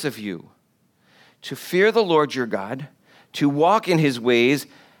this of you, to fear the Lord your God, to walk in his ways,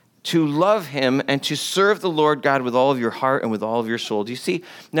 to love him, and to serve the Lord God with all of your heart and with all of your soul. Do you see?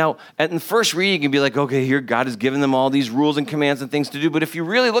 Now, at the first reading, you can be like, okay, here God has given them all these rules and commands and things to do. But if you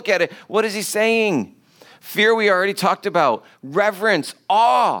really look at it, what is he saying? Fear we already talked about. Reverence,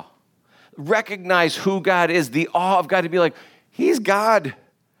 awe. Recognize who God is. The awe of God to be like, he's God.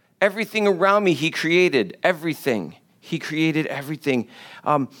 Everything around me, he created. Everything. He created everything.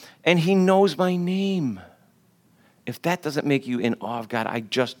 And he knows my name. If that doesn't make you in awe of God, I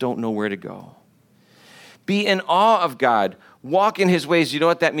just don't know where to go. Be in awe of God. Walk in his ways. You know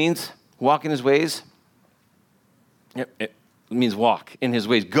what that means? Walk in his ways? It means walk in his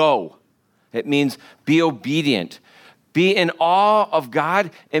ways. Go. It means be obedient. Be in awe of God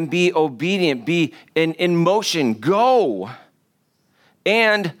and be obedient. Be in motion. Go.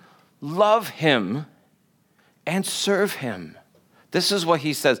 And love him and serve him. This is what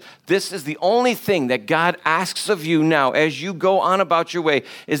he says. This is the only thing that God asks of you now as you go on about your way,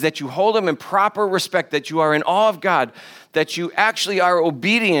 is that you hold him in proper respect, that you are in awe of God, that you actually are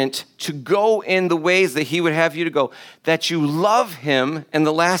obedient to go in the ways that he would have you to go, that you love him, and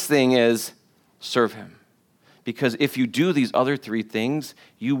the last thing is serve him. Because if you do these other three things,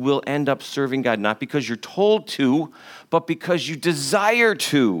 you will end up serving God, not because you're told to, but because you desire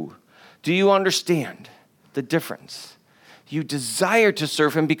to. Do you understand the difference? You desire to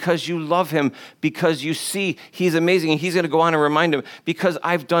serve him because you love him, because you see he's amazing. And he's going to go on and remind him, because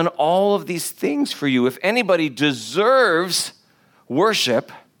I've done all of these things for you. If anybody deserves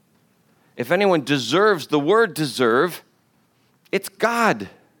worship, if anyone deserves the word deserve, it's God.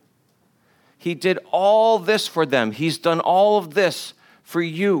 He did all this for them. He's done all of this for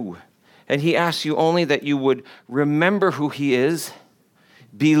you. And he asks you only that you would remember who he is,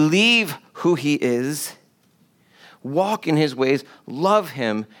 believe who he is, walk in his ways, love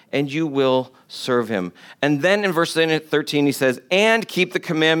him, and you will serve him. And then in verse 13, he says, and keep the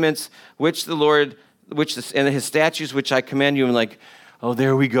commandments and his statutes, which I command you. And like, oh,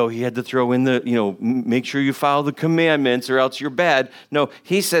 there we go. He had to throw in make sure you follow the commandments or else you're bad. No,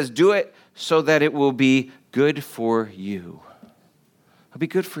 he says, do it so that it will be good for you. It'll be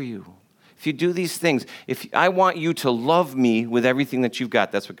good for you. If you do these things, if I want you to love me with everything that you've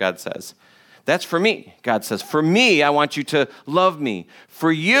got, that's what God says. That's for me, God says. For me, I want you to love me.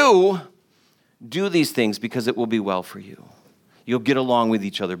 For you, do these things because it will be well for you. You'll get along with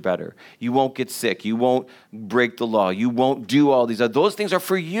each other better. You won't get sick. You won't break the law. You won't do all these other. Those things are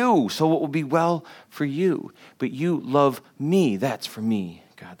for you, so it will be well for you. But you love me. That's for me,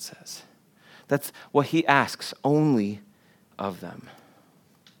 God says. That's what he asks only of them.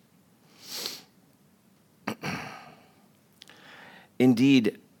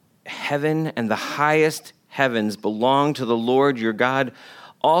 Indeed, heaven and the highest heavens belong to the Lord your God,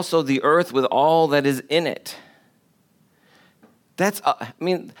 also the earth with all that is in it.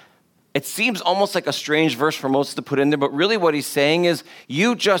 It seems almost like a strange verse for Moses to put in there, but really what he's saying is,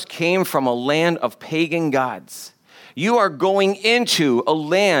 you just came from a land of pagan gods. You are going into a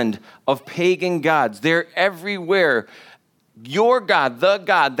land of pagan gods. They're everywhere. Your God, the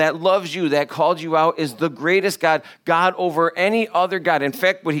God that loves you, that called you out, is the greatest God, God over any other God. In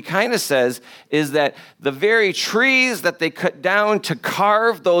fact, what he kind of says is that the very trees that they cut down to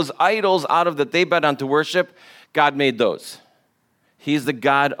carve those idols out of that they bowed down to worship, God made those. He's the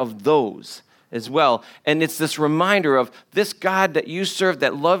God of those as well. And it's this reminder of this God that you serve,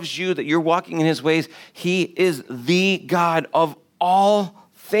 that loves you, that you're walking in his ways. He is the God of all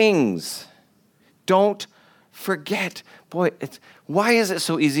things. Don't forget. Boy, why is it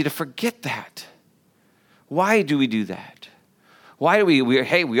so easy to forget that? Why do we do that? Why do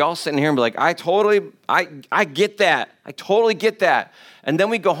we all sit in here and be like, I get that. I totally get that. And then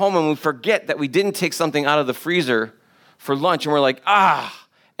we go home and we forget that we didn't take something out of the freezer for lunch, and we're like,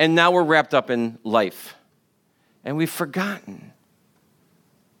 and now we're wrapped up in life. And we've forgotten.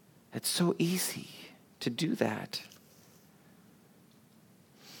 It's so easy to do that.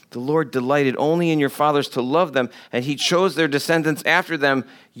 The Lord delighted only in your fathers to love them, and he chose their descendants after them,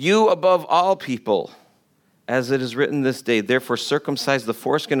 you above all people. As it is written this day, therefore circumcise the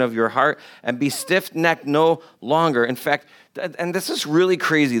foreskin of your heart and be stiff-necked no longer. In fact, and this is really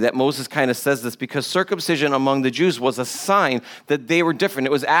crazy that Moses kind of says this, because circumcision among the Jews was a sign that they were different.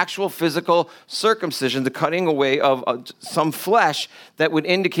 It was actual physical circumcision, the cutting away of some flesh that would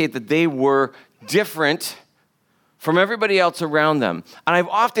indicate that they were different from everybody else around them. And I've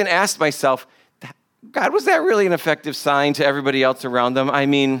often asked myself, God, was that really an effective sign to everybody else around them? I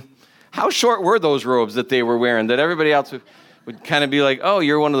mean, how short were those robes that they were wearing that everybody else would kind of be like, oh,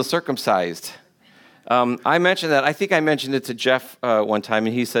 you're one of the circumcised? I mentioned that. I think I mentioned it to Jeff one time,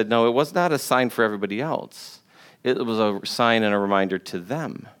 and he said, no, it was not a sign for everybody else. It was a sign and a reminder to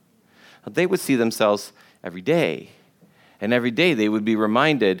them. They would see themselves every day, and every day they would be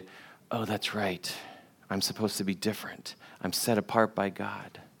reminded, oh, that's right. I'm supposed to be different. I'm set apart by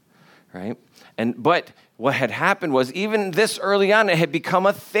God, right? But what had happened was, even this early on, it had become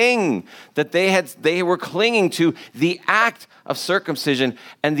a thing that they were clinging to, the act of circumcision,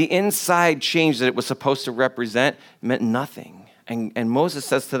 and the inside change that it was supposed to represent meant nothing. And Moses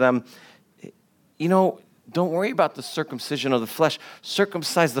says to them, don't worry about the circumcision of the flesh.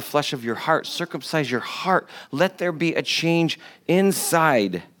 Circumcise the flesh of your heart. Circumcise your heart. Let there be a change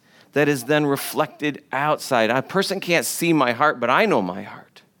inside that is then reflected outside. A person can't see my heart, but I know my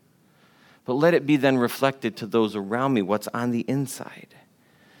heart. But let it be then reflected to those around me, what's on the inside.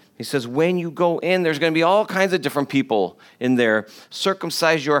 He says, when you go in, there's going to be all kinds of different people in there.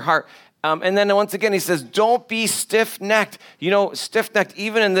 Circumcise your heart. And then once again, he says, don't be stiff-necked. Stiff-necked,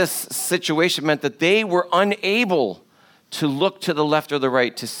 even in this situation, meant that they were unable to look to the left or the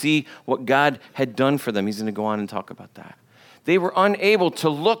right to see what God had done for them. He's going to go on and talk about that. They were unable to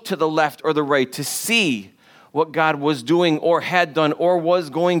look to the left or the right to see what God was doing or had done or was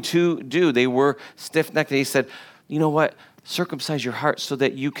going to do. They were stiff-necked. And he said, you know what? Circumcise your heart so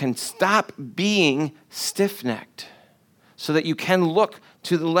that you can stop being stiff-necked, so that you can look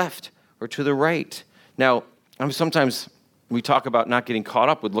to the left or to the right. Now, sometimes we talk about not getting caught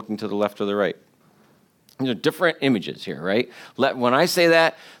up with looking to the left or the right. Different images here, right? When I say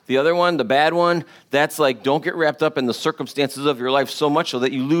that, the other one, the bad one, that's like, don't get wrapped up in the circumstances of your life so much so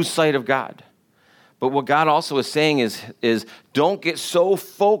that you lose sight of God. But what God also is saying is don't get so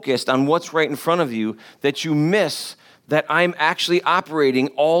focused on what's right in front of you that you miss that I'm actually operating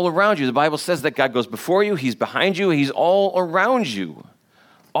all around you. The Bible says that God goes before you, he's behind you, he's all around you.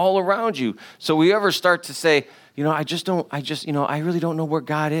 All around you. So we ever start to say, I really don't know where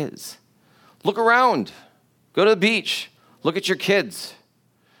God is. Look around. Go to the beach. Look at your kids.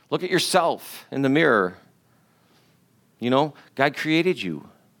 Look at yourself in the mirror. God created you.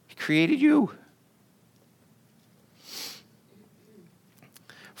 He created you.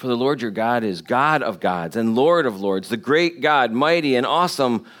 For the Lord your God is God of gods and Lord of lords, the great God, mighty and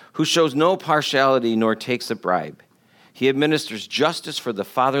awesome, who shows no partiality nor takes a bribe. He administers justice for the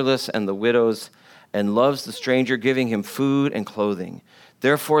fatherless and the widows and loves the stranger, giving him food and clothing.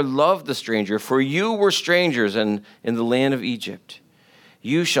 Therefore love the stranger, for you were strangers in the land of Egypt.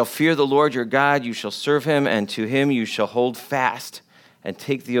 You shall fear the Lord your God, you shall serve him, and to him you shall hold fast and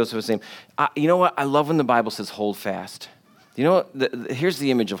take the oath of his name. You know what? I love when the Bible says hold fast. Here's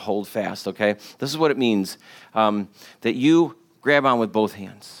the image of hold fast, okay? This is what it means, that you grab on with both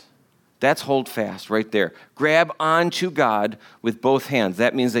hands. That's hold fast right there. Grab onto God with both hands.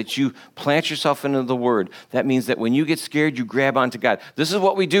 That means that you plant yourself into the Word. That means that when you get scared, you grab onto God. This is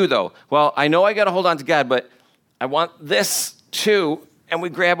what we do, though. Well, I know I got to hold on to God, but I want this too, and we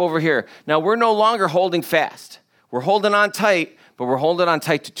grab over here. Now, we're no longer holding fast. We're holding on tight, but we're holding on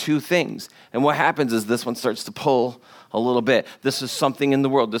tight to two things. And what happens is this one starts to pull a little bit. This is something in the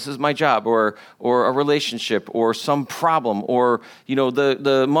world. This is my job or a relationship or some problem or,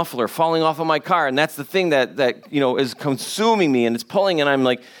 the muffler falling off of my car. And that's the thing that is consuming me and it's pulling. And I'm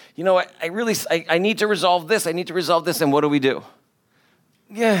like, I need to resolve this. I need to resolve this. And what do?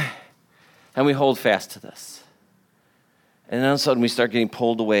 Yeah. And we hold fast to this. And then all of a sudden we start getting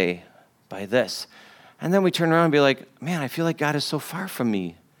pulled away by this. And then we turn around and be like, man, I feel like God is so far from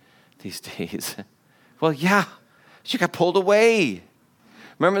me these days. Well, yeah. She got pulled away.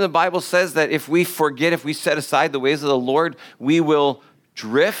 Remember, the Bible says that if we forget, if we set aside the ways of the Lord, we will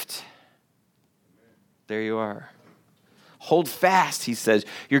drift. There you are. Hold fast, he says.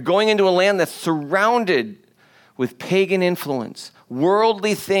 You're going into a land that's surrounded with pagan influence,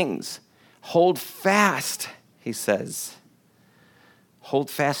 worldly things. Hold fast, he says.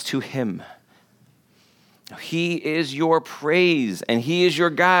 Hold fast to him. He is your praise, and he is your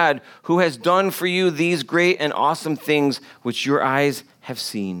God who has done for you these great and awesome things which your eyes have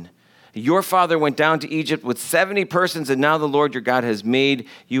seen. Your father went down to Egypt with 70 persons, and now the Lord your God has made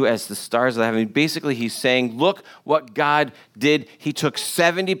you as the stars of the heaven. Basically, he's saying, look what God did. He took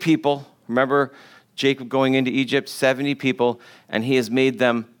 70 people. Remember Jacob going into Egypt, 70 people, and he has made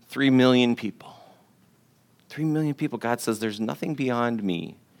them 3 million people. 3 million people. God says, there's nothing beyond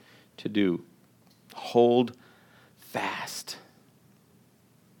me to do. Hold fast.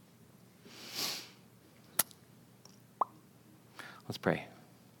 Let's pray.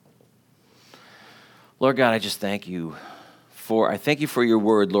 Lord God, I just thank you for your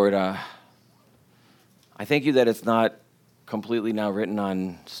word, Lord. I thank you that it's not completely now written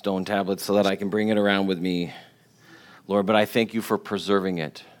on stone tablets so that I can bring it around with me, Lord, but I thank you for preserving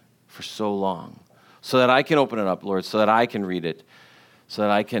it for so long so that I can open it up, Lord, so that I can read it, so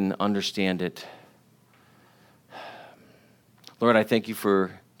that I can understand it. Lord, I thank you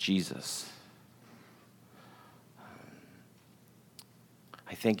for Jesus.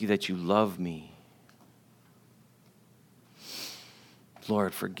 I thank you that you love me.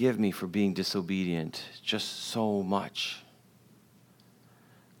 Lord, forgive me for being disobedient just so much.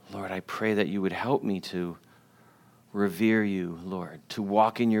 Lord, I pray that you would help me to revere you, Lord, to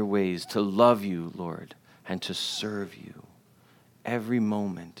walk in your ways, to love you, Lord, and to serve you every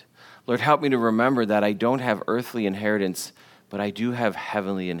moment. Lord, help me to remember that I don't have earthly inheritance, but I do have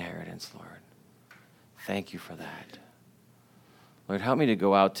heavenly inheritance, Lord. Thank you for that. Lord, help me to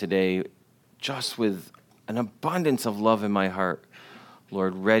go out today just with an abundance of love in my heart,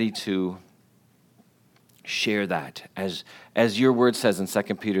 Lord, ready to share that. As your word says in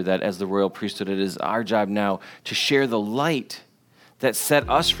 2 Peter, that as the royal priesthood, it is our job now to share the light that set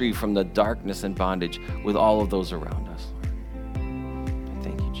us free from the darkness and bondage with all of those around us, Lord. I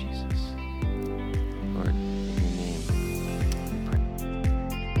thank you, Jesus. Lord, in your name, we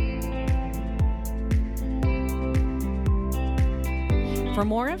pray. For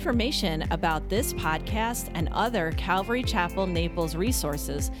more information about this podcast and other Calvary Chapel Naples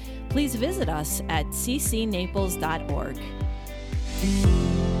resources, please visit us at ccnaples.org.